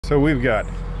So we've got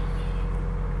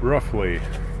roughly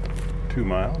 2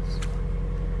 miles,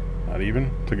 not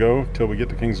even, to go till we get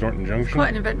to Kings Norton Junction. It's quite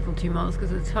an eventful 2 miles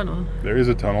because of the tunnel. There is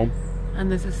a tunnel. And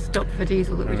there's a stop for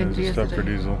diesel that we didn't do yesterday. Stop for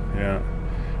diesel, yeah.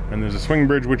 And there's a swing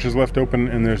bridge which is left open,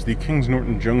 and there's the Kings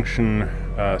Norton Junction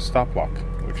stop lock,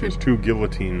 which is 2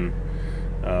 guillotine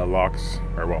locks,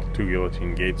 or well, 2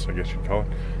 guillotine gates, I guess you'd call it.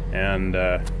 And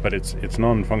but it's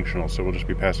non-functional, so we'll just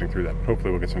be passing through that.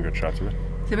 Hopefully we'll get some good shots of it.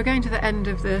 So we're going to the end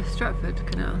of the Stratford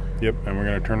Canal. Yep, and we're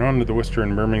going to turn on to the Worcester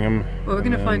and Birmingham. Well, we're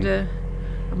going to find a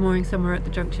mooring somewhere at the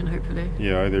junction, hopefully.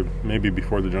 Yeah, either maybe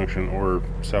before the junction or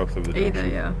south of the junction. Either,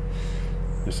 yeah.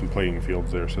 There's some playing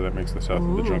fields there, so that makes the south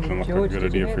of the junction look George, like a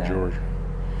good idea for that? George.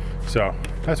 So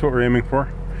that's what we're aiming for.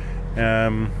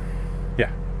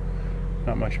 Yeah,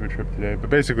 not much of a trip today, but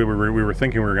basically we were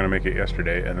thinking we were going to make it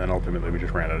yesterday, and then ultimately we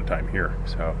just ran out of time here.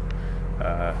 So,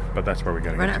 but that's where we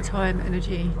got to get to. Ran out of time,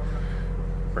 energy,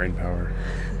 brain power,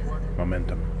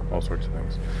 momentum, all sorts of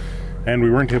things. And we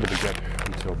weren't able to get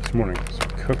until this morning some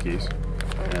cookies,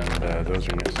 and those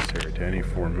are necessary to any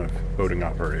form of boating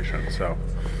operation. So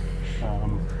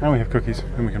now we have cookies,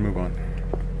 and we can move on.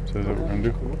 So is that what we're going to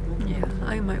do? Yeah,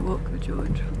 I might walk with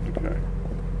George. Okay.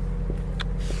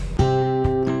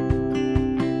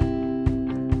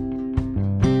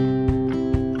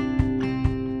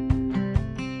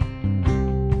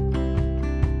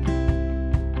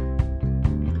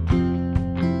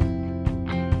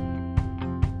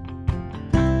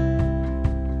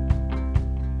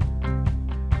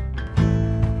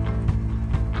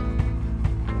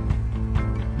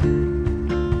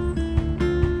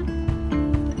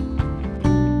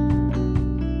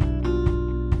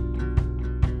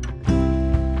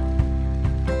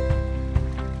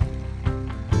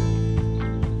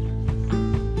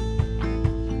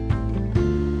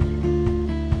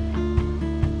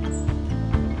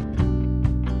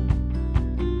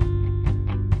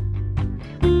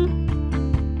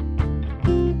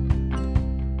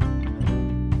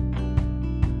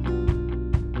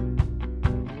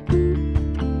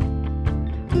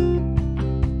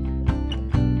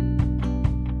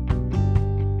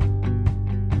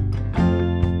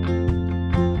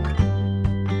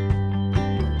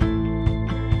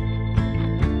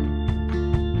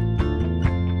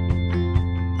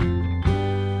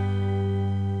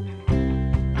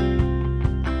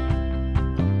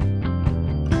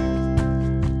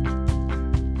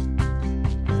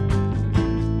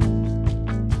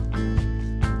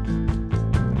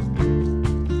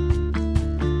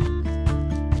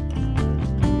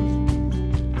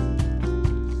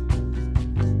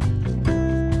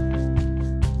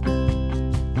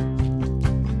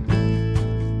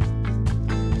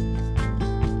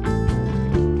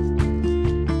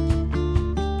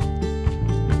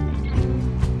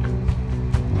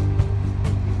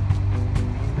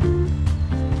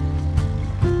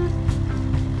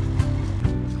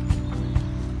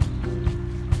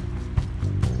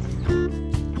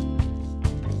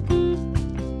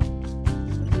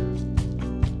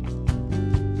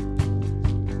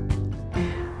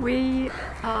 We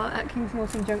are at Kings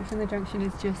Norton Junction. The junction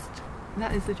is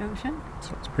that is the junction.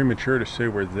 So it's premature to say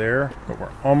we're there, but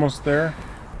we're almost there.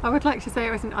 I would like to say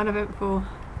it was an uneventful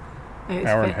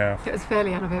hour and a half. It was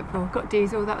fairly uneventful. Got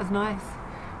diesel, that was nice.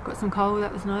 Got some coal,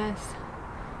 that was nice.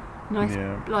 Nice,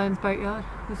 yeah. Lions Boatyard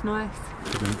was nice.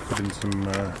 Put in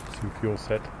some fuel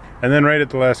set. And then right at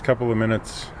the last couple of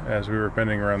minutes, as we were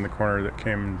bending around the corner that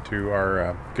came to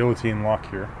our guillotine lock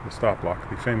here, the stop lock,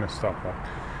 the famous stop lock,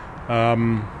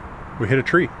 we hit a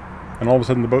tree, and all of a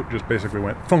sudden the boat just basically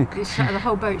went thunk. The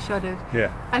whole boat shuddered.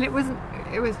 Yeah. And it was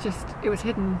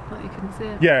hidden, like you couldn't see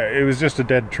it. Yeah, it was just a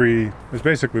dead tree. It was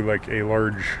basically like a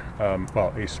large,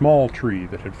 a small tree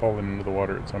that had fallen into the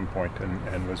water at some point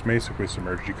and was basically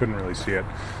submerged. You couldn't really see it,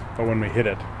 but when we hit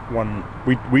it,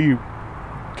 we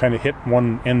kind of hit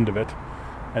one end of it,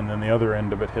 and then the other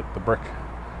end of it hit the brick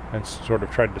and sort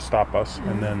of tried to stop us,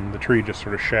 and then the tree just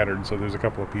sort of shattered, so there's a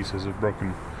couple of pieces of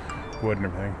broken wood and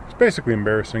everything. It's basically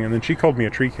embarrassing. And then she called me a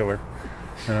tree killer,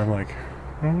 and I'm like,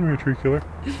 oh, I'm a tree killer.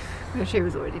 Well, she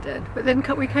was already dead. But then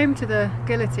we came to the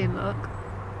guillotine lock,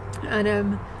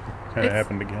 and kind of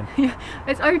happened again. Yeah,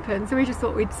 it's open, so we just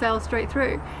thought we'd sail straight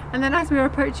through. And then as we were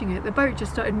approaching it, the boat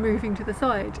just started moving to the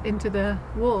side into the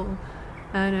wall,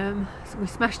 and so we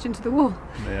smashed into the wall.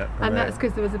 Yeah, and that's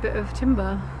because there was a bit of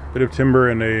timber.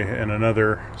 And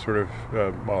another sort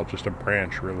of just a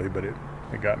branch really, but it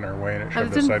got in our way and it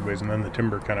shoved us sideways, and then the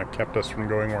timber kind of kept us from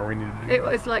going where we needed to go. It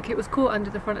was like it was caught under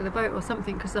the front of the boat or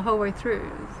something, because the whole way through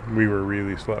we were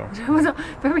really slow. It was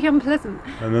very unpleasant.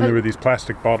 And then there were these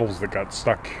plastic bottles that got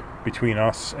stuck between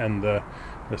us and the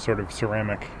this sort of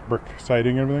ceramic brick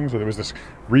siding and everything. So there was this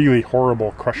really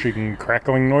horrible crushing,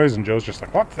 crackling noise, and Joe's just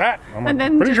like, "What's that?" I'm like,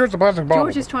 pretty sure it's a plastic bottle.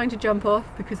 George is trying to jump off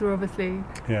because we're obviously,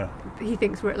 he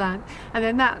thinks we're at land. And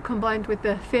then that combined with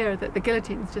the fear that the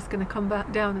guillotine's just going to come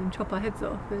back down and chop our heads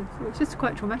off, it's just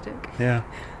quite traumatic. Yeah.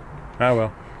 Ah,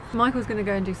 well. Michael's going to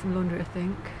go and do some laundry, I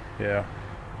think. Yeah.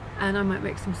 And I might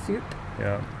make some soup.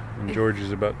 Yeah. And George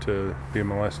is about to be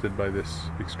molested by this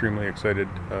extremely excited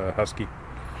husky.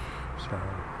 So.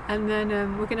 And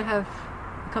then we're going to have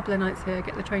a couple of nights here,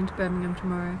 get the train to Birmingham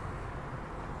tomorrow.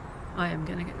 I am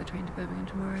going to get the train to Birmingham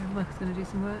tomorrow. Michael's going to do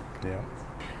some work. Yeah.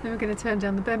 Then we're going to turn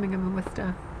down the Birmingham and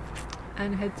Worcester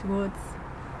and head towards...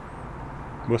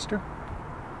 Worcester?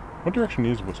 What direction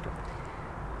is Worcester?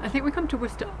 I think we come to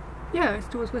Worcester. Yeah, it's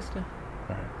towards Worcester.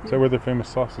 Right. Is that where the famous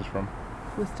sauce is from?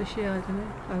 Worcestershire, I don't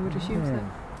know. I would assume so.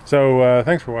 So,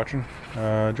 thanks for watching.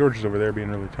 George is over there being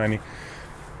really tiny.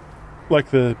 Like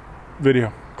the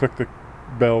video, click the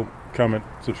bell, comment,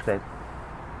 subscribe.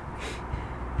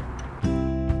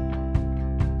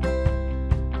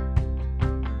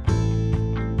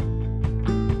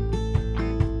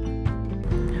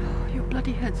 Your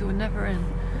bloody heads were never in.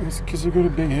 It's because I've got a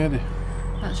big head.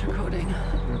 That's recording.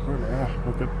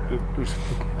 Look at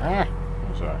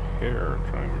there's a hair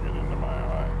trying to get into my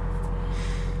eye.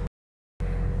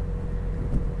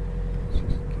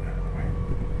 Just get out of the way.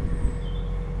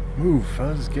 Move,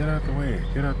 Fuzz, get out the way.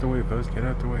 Get out the way, Fuzz, get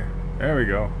out the way. There we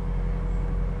go.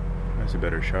 That's a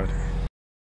better shot.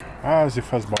 Ah, the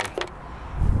fuzzball.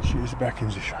 She is back in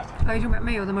the shot. Are you talking about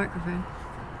me or the microphone?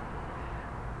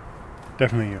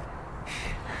 Definitely you.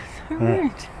 So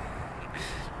weird.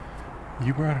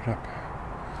 You brought it up.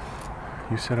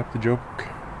 You set up the joke.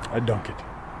 I dunk it.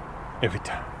 Every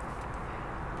time.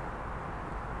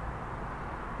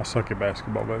 I suck at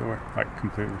basketball, by the way. Like,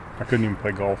 completely. I couldn't even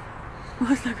play golf.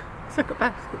 I suck at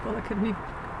basketball. I couldn't even...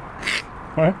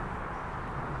 What?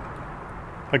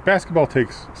 Like, basketball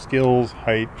takes skills,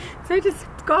 height. So just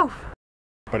golf.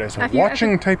 But as a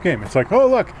watching type game, it's like, oh,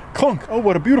 look, clunk. Oh,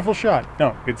 what a beautiful shot.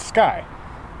 No, it's sky.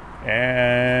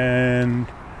 And...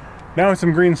 now it's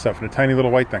some green stuff and a tiny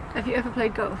little white thing. Have you ever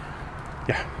played golf?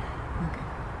 Yeah. Okay.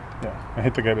 Yeah, I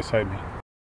hit the guy beside me.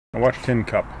 I watched Tin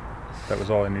Cup. That was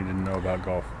all I needed to know about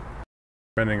golf.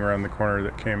 Bending around the corner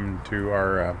that came to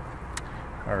our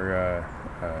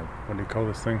what do you call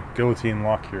this thing? Guillotine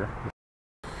lock here.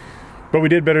 But we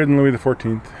did better than Louis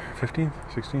XIV, 15th,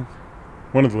 16th?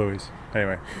 One of the Louis.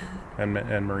 Anyway, and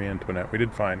Marie Antoinette. We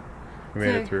did fine. We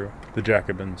made it through. The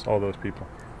Jacobins, all those people.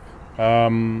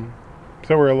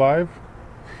 So we're alive,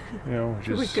 you know, which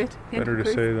is good. Better to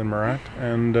say than Marat.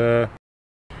 And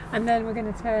then we're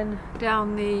going to turn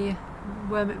down the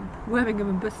Birmingham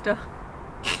and Worcester.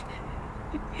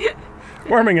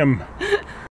 Birmingham!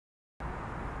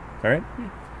 Alright? Yeah.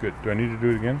 Good. Do I need to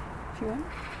do it again? If you want.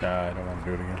 Nah, I don't want to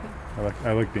do it again. Okay.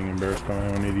 I like being embarrassed by my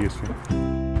own idiocy.